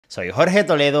Soy Jorge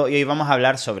Toledo y hoy vamos a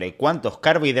hablar sobre cuántos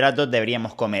carbohidratos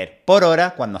deberíamos comer por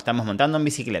hora cuando estamos montando en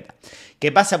bicicleta. ¿Qué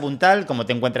pasa, Puntal? ¿Cómo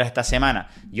te encuentras esta semana?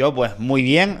 Yo pues muy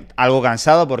bien, algo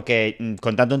cansado porque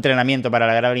con tanto entrenamiento para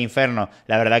lograr el infierno,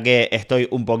 la verdad que estoy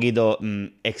un poquito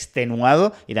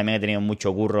extenuado y también he tenido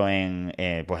mucho curro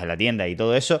pues en la tienda y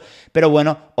todo eso. Pero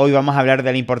bueno, hoy vamos a hablar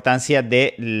de la importancia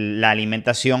de la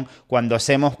alimentación cuando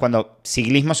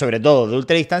ciclismo, sobre todo de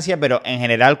ultradistancia, pero en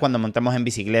general cuando montamos en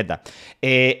bicicleta.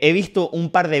 He visto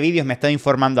un par de vídeos, me he estado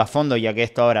informando a fondo, ya que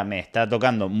esto ahora me está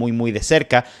tocando muy de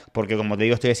cerca, porque como te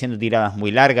digo, estoy haciendo tiradas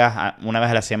muy largas. Una vez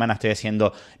a la semana estoy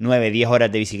haciendo 9-10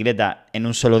 horas de bicicleta en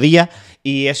un solo día,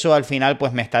 y eso al final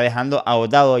pues me está dejando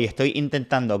agotado y estoy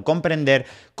intentando comprender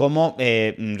cómo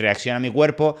reacciona mi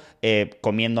cuerpo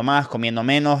comiendo más, comiendo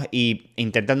menos, y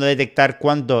intentando detectar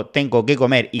cuánto tengo que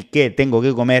comer y qué tengo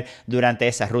que comer durante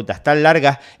esas rutas tan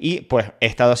largas. Y pues he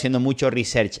estado haciendo mucho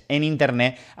research en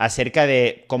internet acerca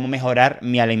de cómo mejorar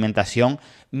mi alimentación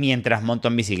mientras monto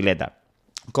en bicicleta.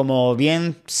 Como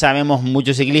bien sabemos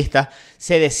muchos ciclistas,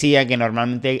 se decía que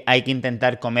normalmente hay que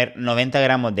intentar comer 90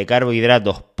 gramos de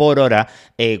carbohidratos por hora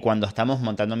cuando estamos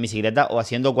montando en bicicleta o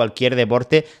haciendo cualquier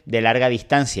deporte de larga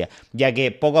distancia, ya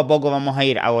que poco a poco vamos a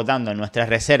ir agotando nuestras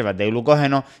reservas de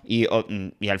glucógeno y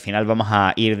al final vamos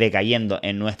a ir decayendo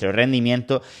en nuestro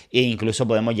rendimiento e incluso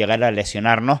podemos llegar a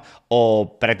lesionarnos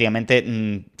o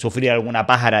prácticamente sufrir alguna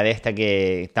pájara de esta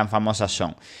que tan famosas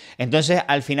son. Entonces,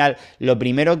 al final, lo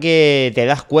primero que te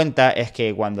das cuenta es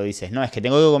que cuando dices, no, es que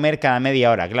tengo que comer cada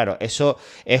media hora, claro, eso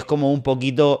es como un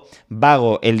poquito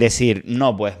vago el decir,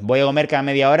 no, pues voy a comer cada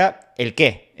media hora, ¿el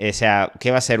qué? O sea,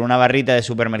 ¿qué va a ser? Una barrita de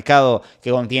supermercado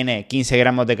que contiene 15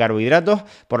 gramos de carbohidratos,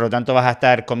 por lo tanto vas a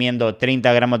estar comiendo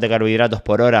 30 gramos de carbohidratos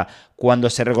por hora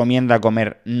cuando se recomienda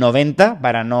comer 90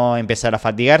 para no empezar a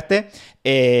fatigarte,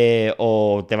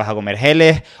 o te vas a comer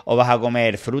geles, o vas a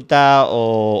comer fruta,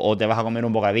 o te vas a comer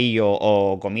un bocadillo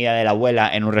o comida de la abuela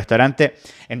en un restaurante.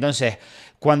 Entonces,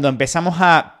 cuando empezamos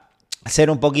a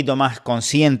ser un poquito más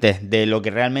conscientes de lo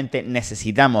que realmente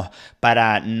necesitamos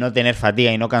para no tener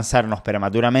fatiga y no cansarnos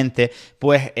prematuramente,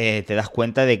 pues te das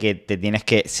cuenta de que te tienes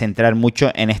que centrar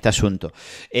mucho en este asunto.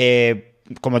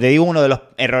 Como te digo, uno de los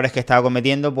errores que estaba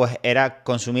cometiendo pues era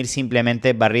consumir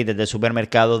simplemente barritas de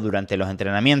supermercado durante los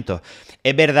entrenamientos.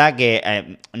 Es verdad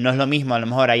que no es lo mismo, a lo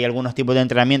mejor hay algunos tipos de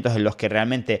entrenamientos en los que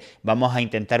realmente vamos a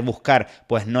intentar buscar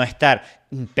pues no estar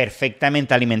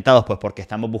perfectamente alimentados, pues porque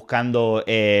estamos buscando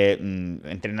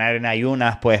entrenar en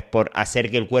ayunas, pues por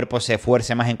hacer que el cuerpo se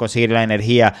esfuerce más en conseguir la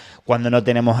energía cuando no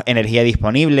tenemos energía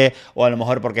disponible, o a lo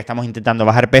mejor porque estamos intentando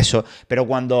bajar peso. Pero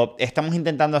cuando estamos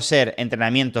intentando hacer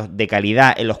entrenamientos de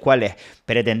calidad en los cuales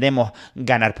pretendemos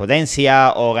ganar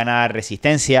potencia o ganar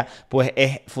resistencia, pues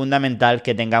es fundamental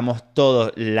que tengamos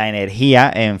toda la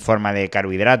energía en forma de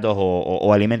carbohidratos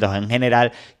o alimentos en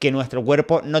general que nuestro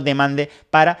cuerpo nos demande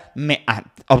para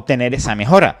obtener esa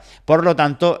mejora. Por lo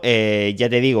tanto, ya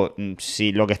te digo,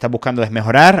 si lo que estás buscando es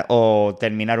mejorar o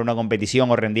terminar una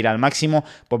competición o rendir al máximo,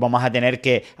 pues vamos a tener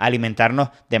que alimentarnos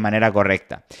de manera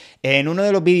correcta. En uno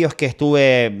de los vídeos que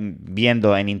estuve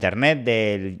viendo en internet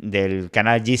del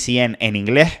canal GCN en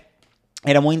inglés,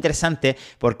 era muy interesante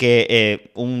porque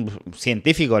un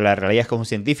científico, la realidad es que es un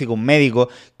científico, un médico,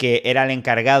 que era el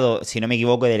encargado, si no me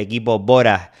equivoco, del equipo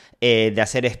Bora, de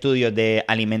hacer estudios de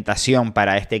alimentación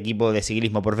para este equipo de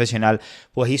ciclismo profesional,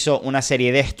 pues hizo una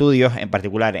serie de estudios, en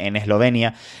particular en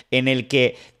Eslovenia, en el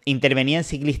que intervenían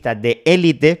ciclistas de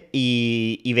élite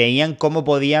y veían cómo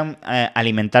podían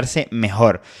alimentarse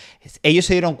mejor. Ellos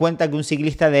se dieron cuenta que un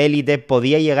ciclista de élite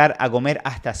podía llegar a comer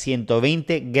hasta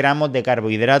 120 gramos de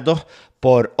carbohidratos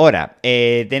por hora.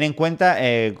 Ten en cuenta,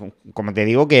 como te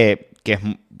digo, que es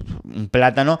un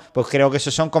plátano, pues creo que eso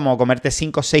son como comerte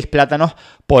 5 o 6 plátanos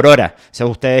por hora. O sea,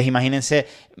 ustedes imagínense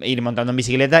ir montando en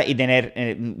bicicleta y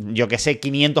tener, yo que sé,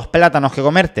 500 plátanos que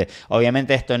comerte.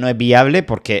 Obviamente esto no es viable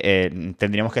porque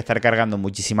tendríamos que estar cargando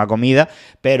muchísima comida,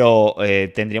 pero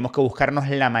tendríamos que buscarnos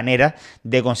la manera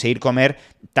de conseguir comer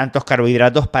tantos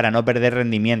carbohidratos para no perder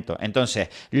rendimiento. Entonces,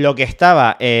 lo que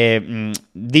estaba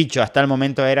dicho hasta el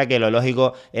momento era que lo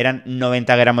lógico eran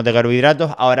 90 gramos de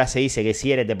carbohidratos. Ahora se dice que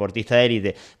si eres deportista de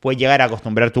élite, puedes llegar a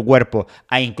acostumbrar tu cuerpo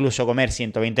a incluso comer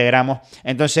 120 gramos.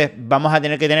 Entonces, vamos a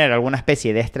tener que tener alguna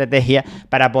especie de estrategia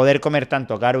para poder comer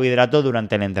tanto carbohidrato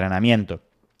durante el entrenamiento.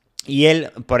 Y él,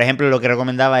 por ejemplo, lo que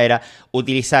recomendaba era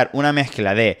utilizar una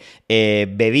mezcla de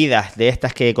bebidas de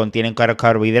estas que contienen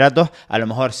carbohidratos. A lo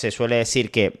mejor se suele decir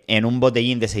que en un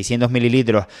botellín de 600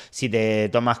 mililitros, si te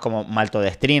tomas como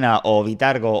maltodestrina o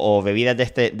Vitargo o bebidas de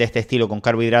este estilo con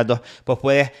carbohidratos, pues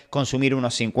puedes consumir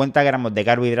unos 50 gramos de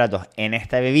carbohidratos en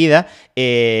esta bebida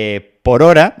por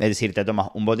hora. Es decir, te tomas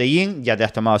un botellín, ya te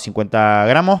has tomado 50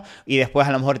 gramos y después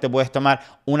a lo mejor te puedes tomar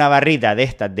una barrita de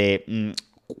estas de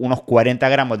unos 40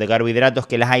 gramos de carbohidratos,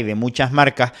 que las hay de muchas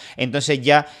marcas. Entonces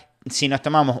ya, si nos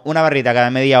tomamos una barrita cada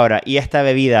media hora y esta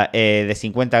bebida de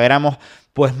 50 gramos,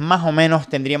 pues más o menos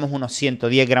tendríamos unos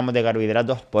 110 gramos de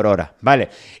carbohidratos por hora, ¿vale?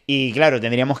 Y claro,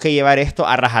 tendríamos que llevar esto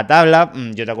a rajatabla.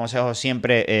 Yo te aconsejo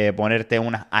siempre ponerte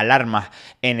unas alarmas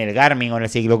en el Garmin o en el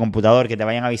ciclocomputador que te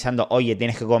vayan avisando, oye,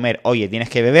 tienes que comer, oye, tienes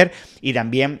que beber. Y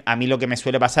también a mí lo que me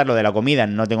suele pasar, lo de la comida,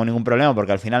 no tengo ningún problema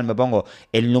porque al final me pongo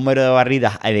el número de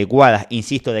barritas adecuadas,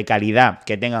 insisto, de calidad,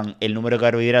 que tengan el número de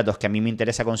carbohidratos que a mí me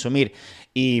interesa consumir,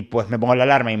 y pues me pongo la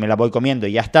alarma y me la voy comiendo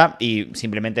y ya está. Y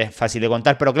simplemente es fácil de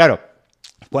contar, pero claro,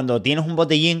 cuando tienes un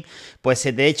botellín, pues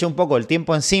se te echa un poco el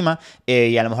tiempo encima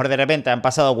y a lo mejor de repente han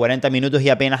pasado 40 minutos y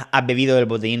apenas has bebido del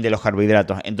botellín de los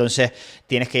carbohidratos. Entonces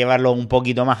tienes que llevarlo un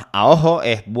poquito más a ojo.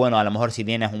 Es bueno a lo mejor si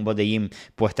tienes un botellín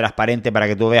pues transparente para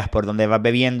que tú veas por dónde vas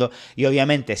bebiendo. Y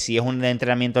obviamente si es un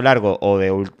entrenamiento largo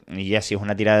y ya si es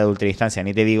una tirada de ultradistancia,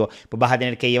 ni te digo, pues vas a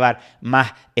tener que llevar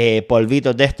más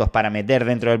polvitos de estos para meter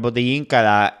dentro del botellín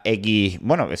cada X.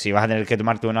 Bueno, si vas a tener que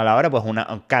tomarte una a la hora, pues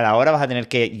cada hora vas a tener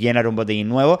que llenar un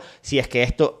botellín nuevo, si es que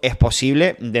esto es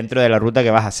posible dentro de la ruta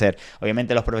que vas a hacer.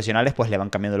 Obviamente los profesionales pues le van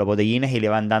cambiando los botellines y le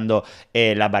van dando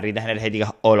las barritas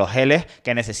energéticas o los geles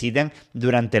que necesiten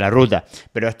durante la ruta.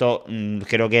 Pero esto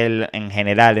creo que en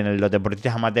general en los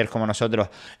deportistas amateurs como nosotros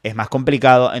es más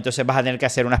complicado. Entonces vas a tener que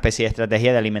hacer una especie de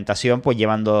estrategia de alimentación, pues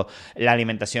llevando la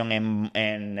alimentación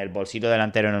en el bolsito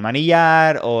delantero en el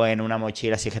manillar o en una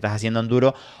mochila si es que estás haciendo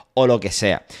enduro o lo que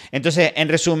sea. Entonces, en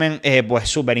resumen, pues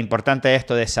súper importante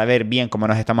esto de saber bien cómo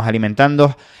nos estamos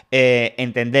alimentando,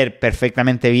 entender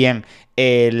perfectamente bien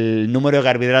el número de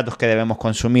carbohidratos que debemos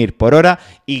consumir por hora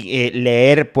y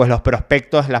leer pues los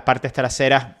prospectos, las partes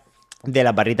traseras de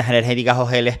las barritas energéticas o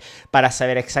geles para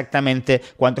saber exactamente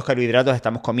cuántos carbohidratos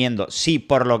estamos comiendo. Si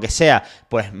por lo que sea,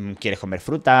 pues quieres comer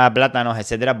fruta, plátanos,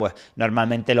 etcétera, pues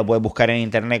normalmente lo puedes buscar en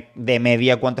internet de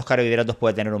media cuántos carbohidratos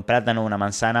puede tener un plátano, una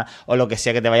manzana o lo que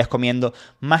sea que te vayas comiendo,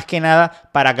 más que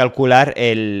nada para calcular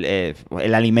el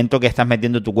alimento que estás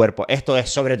metiendo en tu cuerpo. Esto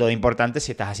es sobre todo importante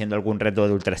si estás haciendo algún reto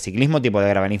de ultraciclismo tipo de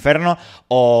Gravel Inferno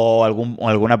o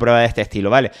alguna prueba de este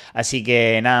estilo, ¿vale? Así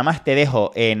que nada más, te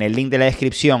dejo en el link de la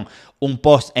descripción un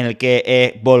post en el que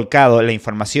he volcado la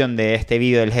información de este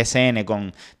vídeo del GSN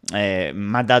con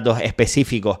más datos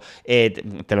específicos. Te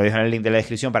lo dejo en el link de la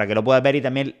descripción para que lo puedas ver y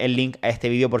también el link a este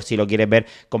vídeo por si lo quieres ver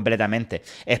completamente.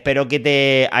 Espero que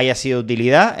te haya sido de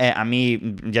utilidad. A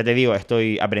mí, ya te digo,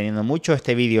 estoy aprendiendo mucho.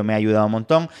 Este vídeo me ha ayudado un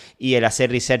montón y el hacer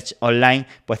research online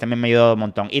pues también me ha ayudado un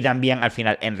montón. Y también al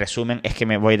final, en resumen, es que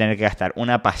me voy a tener que gastar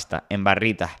una pasta en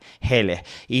barritas, geles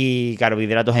y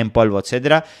carbohidratos en polvo,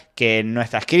 etcétera, que no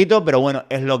está escrito, pero bueno,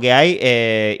 es lo que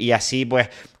hay. Y así pues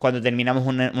cuando terminamos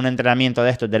un entrenamiento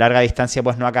de estos de larga distancia,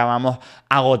 pues no acabamos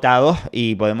agotados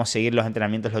y podemos seguir los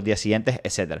entrenamientos los días siguientes,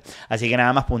 etcétera. Así que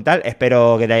nada más, puntal.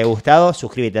 Espero que te haya gustado.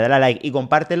 Suscríbete, dale a like y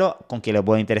compártelo con quien le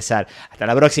pueda interesar. Hasta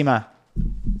la próxima.